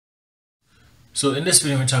So in this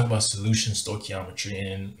video, we're going to talk about solution stoichiometry,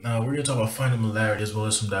 and we're going to talk about finding molarity as well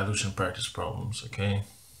as some dilution practice problems, okay?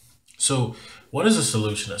 So what is a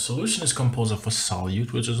solution? A solution is composed of a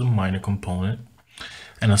solute, which is a minor component,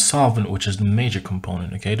 and a solvent, which is the major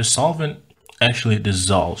component, okay? The solvent actually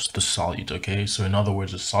dissolves the solute, okay? So in other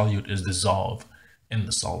words, the solute is dissolved in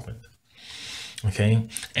the solvent, okay?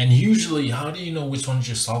 And usually, how do you know which one is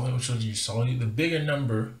your solvent, which one is your solute? The bigger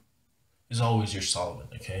number is always your solvent,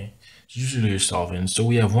 okay? It's usually your solvent. So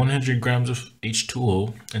we have 100 grams of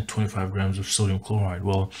H2O and 25 grams of sodium chloride.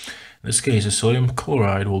 Well, in this case, the sodium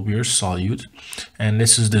chloride will be your solute, and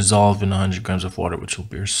this is dissolved in 100 grams of water, which will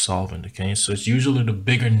be your solvent, okay? So it's usually the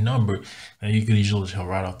bigger number, and you can usually tell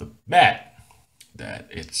right off the bat that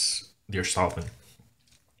it's your solvent.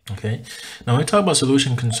 Okay, now when we talk about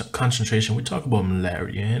solution concentration, we talk about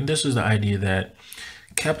molarity, and this is the idea that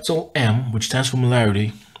capital M, which stands for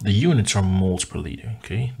molarity, the units are moles per liter.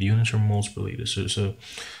 Okay, the units are moles per liter. So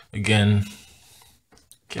again,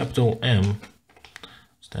 capital M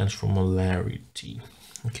stands for molarity.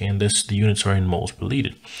 Okay, and the units are in moles per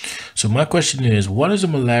liter. So my question is, what is the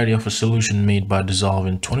molarity of a solution made by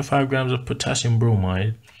dissolving 25 grams of potassium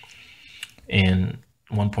bromide in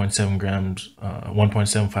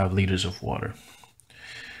 1.75 liters of water?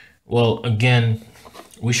 Well, again,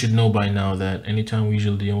 we should know by now that anytime we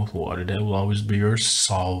usually deal with water, that will always be your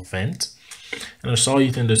solvent. And a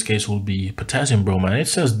solute in this case will be potassium bromide. It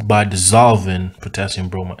says by dissolving potassium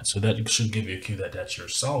bromide. So that should give you a cue that that's your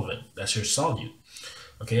solvent, that's your solute.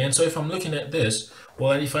 Okay, and so if I'm looking at this,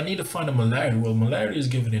 well, if I need to find a molarity, well, molarity is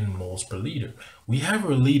given in moles per liter. We have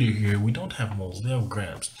our liter here. We don't have moles, we have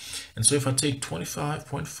grams. And so if I take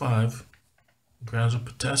 25.5 grams of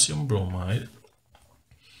potassium bromide,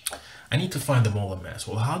 I need to find the molar mass.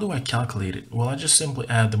 Well, how do I calculate it? Well, I just simply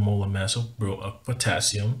add the molar mass of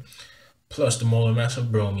potassium plus the molar mass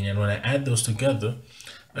of bromine. And when I add those together,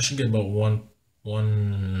 I should get about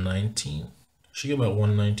 119. I should get about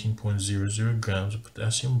 119.00 grams of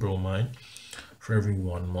potassium bromide for every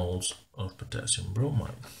 1 moles of potassium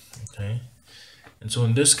bromide. Okay. And so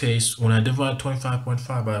in this case, when I divide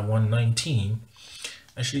 25.5 by 119,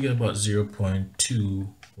 I should get about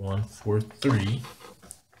 0.2143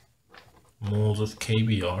 moles of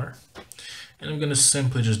KBr, and I'm going to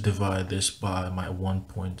simply just divide this by my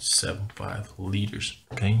 1.75 liters.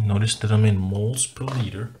 Okay, notice that I'm in moles per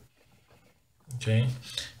liter. Okay,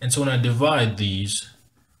 and so when I divide these,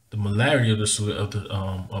 the molarity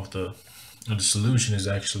of the solution is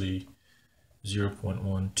actually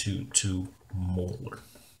 0.122 molar.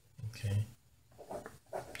 Okay,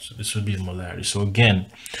 so this would be the molarity. So again,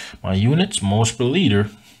 my units, moles per liter.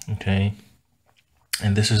 Okay,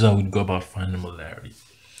 and this is how we'd go about finding molarity.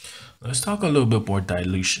 Let's talk a little bit more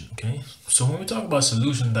dilution, okay? So when we talk about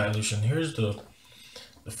solution dilution, here's the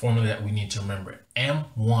formula that we need to remember.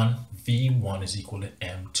 M1V1 is equal to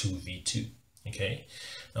M2V2, okay?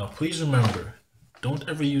 Now, please remember, don't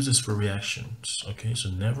ever use this for reactions, okay? So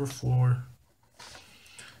never for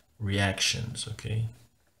reactions, okay?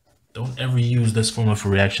 Don't ever use this formula for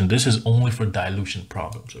reaction. This is only for dilution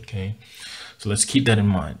problems, okay? So let's keep that in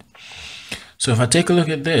mind. So if I take a look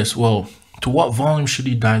at this, well, to what volume should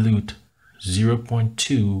you dilute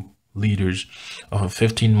 0.2 liters of a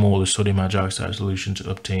 15 molar sodium hydroxide solution to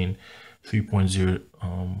obtain 3.0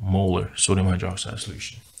 molar sodium hydroxide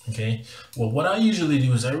solution? Okay, well, what I usually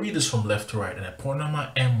do is I read this from left to right, and I point out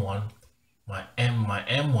my M1, my M1, my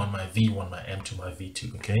V1, my M2, my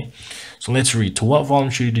V2, okay? So let's read. To what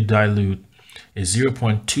volume should you dilute is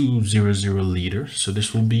 0.200 liters. So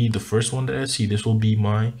this will be the first one that I see. This will be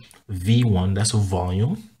my V1, that's a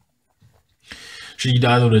volume. Should you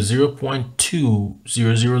dilute a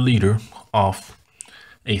 0.200 liter of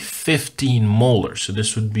a 15 molar? So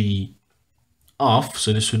this would be off.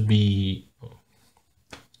 So this would be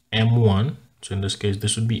M1. So in this case,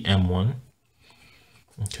 this would be M1.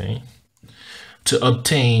 Okay. To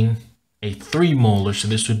obtain a 3 molar, so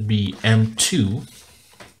this would be M2.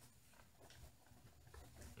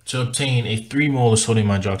 To obtain a 3 molar sodium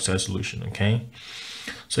hydroxide solution, okay?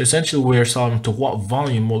 So essentially we're solving to what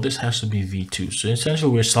volume? Well, this has to be V2. So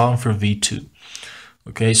essentially we're solving for V2.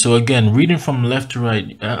 Okay, so again, reading from left to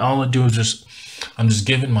right, all I do is I'm just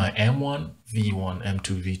giving my M1, V1,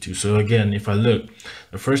 M2, V2. So again, if I look,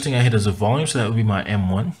 the first thing I hit is a volume, so that would be my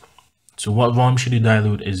M1. So what volume should you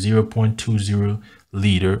dilute? Is 0.20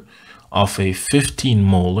 liter of a 15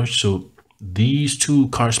 molar. So these two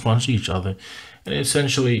correspond to each other. And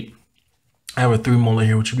essentially, I have a 3 molar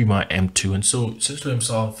here, which would be my M2. And so essentially I'm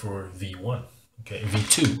solving for V1, okay,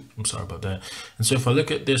 V2, I'm sorry about that. And so if I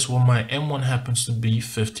look at this, well, my M1 happens to be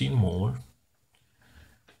 15 molar.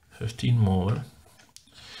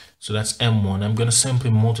 So that's M1. I'm going to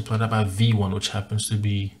simply multiply that by V1, which happens to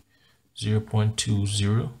be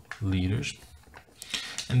 0.20 liters.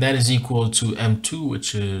 And that is equal to M2,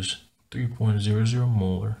 which is 3.00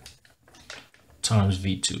 molar times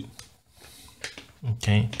V2.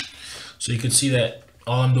 Okay, so you can see that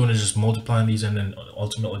all I'm doing is just multiplying these and then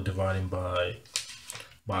ultimately dividing by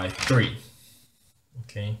 3.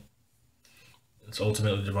 Okay, it's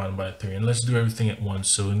ultimately divided by 3. And let's do everything at once.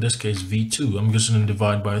 So in this case, V2, I'm just going to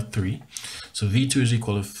divide by 3. So V2 is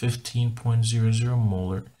equal to 15.00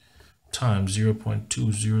 molar times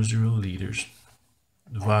 0.200 liters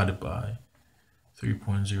divided by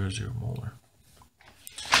 3.00 molar.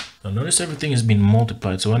 Now notice everything is being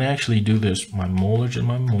multiplied. So when I actually do this, my molars and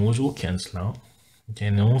my molars will cancel out. Okay,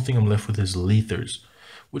 and the only thing I'm left with is liters,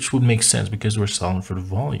 which would make sense because we're solving for the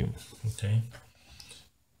volume. Okay.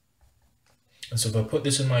 And so if I put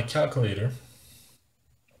this in my calculator,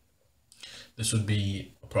 this would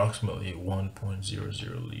be approximately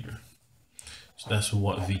 1.00 liter. So that's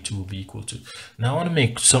what V2 will be equal to. Now I want to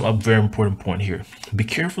make a very important point here. Be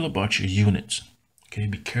careful about your units. Okay,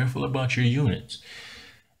 be careful about your units.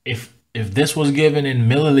 If this was given in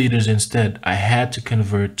milliliters instead, I had to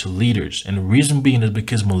convert to liters. And the reason being is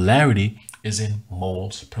because molarity is in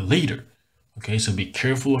moles per liter. Okay, so be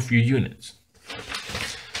careful of your units.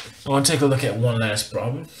 I want to take a look at one last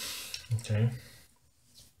problem. Okay.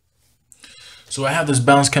 So I have this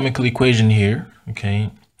balanced chemical equation here. Okay.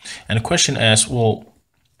 And the question asks, well,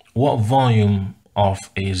 what volume of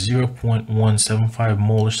a 0.175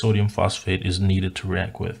 molar sodium phosphate is needed to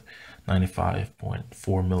react with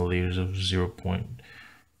 95.4 milliliters of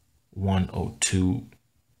 0.102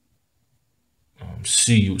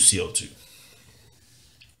 CuCl2?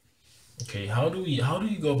 Okay, how do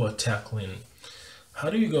you go about tackling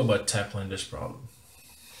this problem?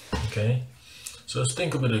 Okay, so let's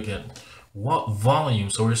think of it again. What volume?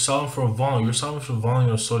 So we're solving for a volume. We're solving for the volume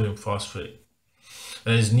of sodium phosphate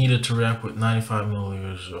that is needed to react with 95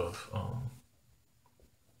 milliliters of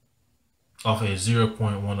a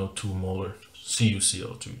 0.102 molar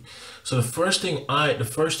CuCl2. So the first thing I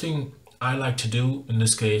like to do in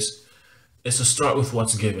this case is to start with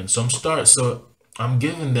what's given. So I'm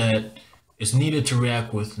given that it's needed to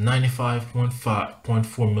react with 95.4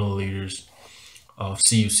 milliliters of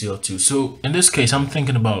CuCl2. So in this case, I'm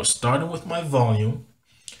thinking about starting with my volume,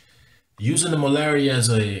 using the molarity as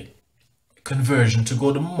a conversion to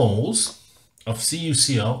go to moles of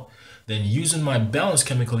CuCl, then using my balanced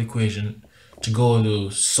chemical equation to go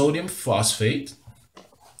to sodium phosphate,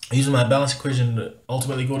 using my balanced equation to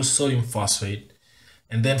ultimately go to sodium phosphate,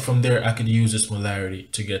 and then from there I could use this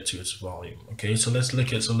molarity to get to its volume. Okay, so let's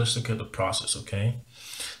look at the process. Okay,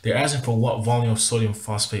 they're asking for what volume of sodium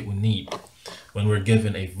phosphate we need when we're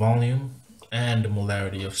given a volume and the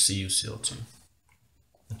molarity of CuCl2.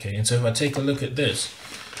 Okay, and so if I take a look at this,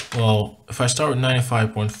 well, if I start with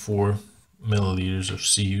 95.4 milliliters of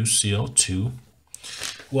CuCl2,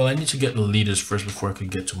 well, I need to get the liters first before I could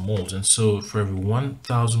get to moles. And so for every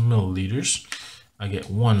 1,000 milliliters, I get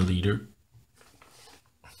 1 liter.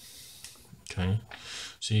 Okay,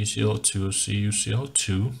 CuCl2 is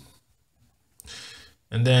CuCl2.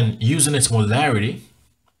 And then using its molarity,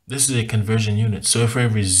 this is a conversion unit. So for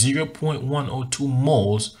every 0.102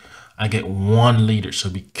 moles, I get 1 liter. So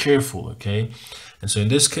be careful, okay? And so in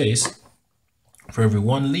this case, for every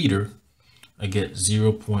 1 liter, I get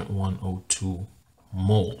 0.102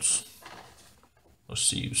 moles of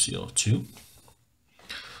CuCl2.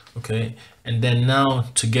 Okay, and then now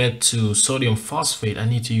to get to sodium phosphate, I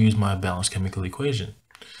need to use my balanced chemical equation.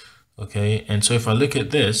 Okay, and so if I look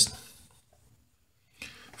at this,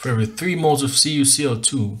 for every 3 moles of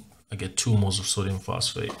CuCl2, I get 2 moles of sodium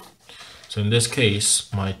phosphate. So in this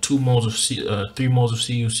case, my 3 moles of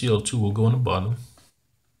CuCl2 will go on the bottom,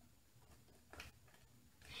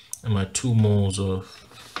 and my 2 moles of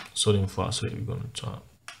sodium phosphate will go on the top.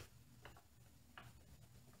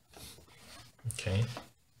 Okay.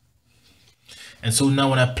 And so now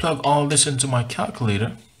when I plug all this into my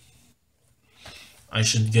calculator, I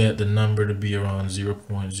should get the number to be around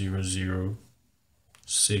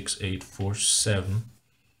 0.006847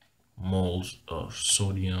 moles of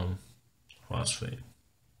sodium phosphate.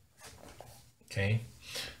 Okay.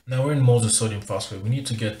 Now we're in moles of sodium phosphate. We need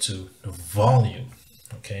to get to the volume.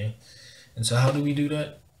 Okay. And so how do we do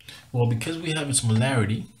that? Well, because we have its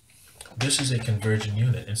molarity, this is a conversion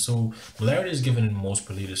unit, and so molarity is given in moles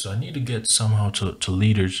per liter. So I need to get somehow to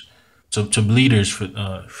liters, to liters for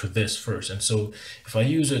this first. And so if I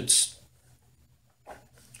use its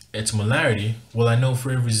molarity, well, I know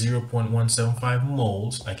for every 0.175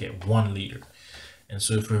 moles, I get 1 liter. And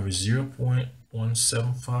so for every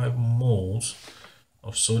 0.175 moles,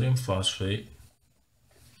 of sodium phosphate,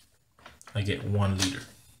 I get 1 liter.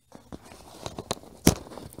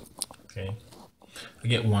 Okay, I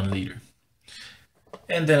get 1 liter.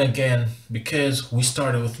 And then again, because we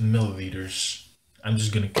started with milliliters, I'm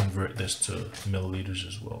just going to convert this to milliliters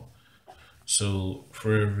as well. So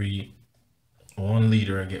for every 1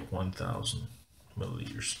 liter, I get 1,000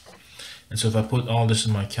 milliliters. And so if I put all this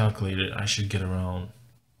in my calculator, I should get around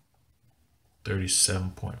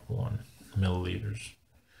 37.1 milliliters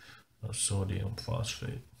of sodium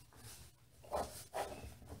phosphate.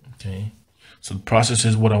 Okay, so the process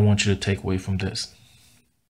is what I want you to take away from this.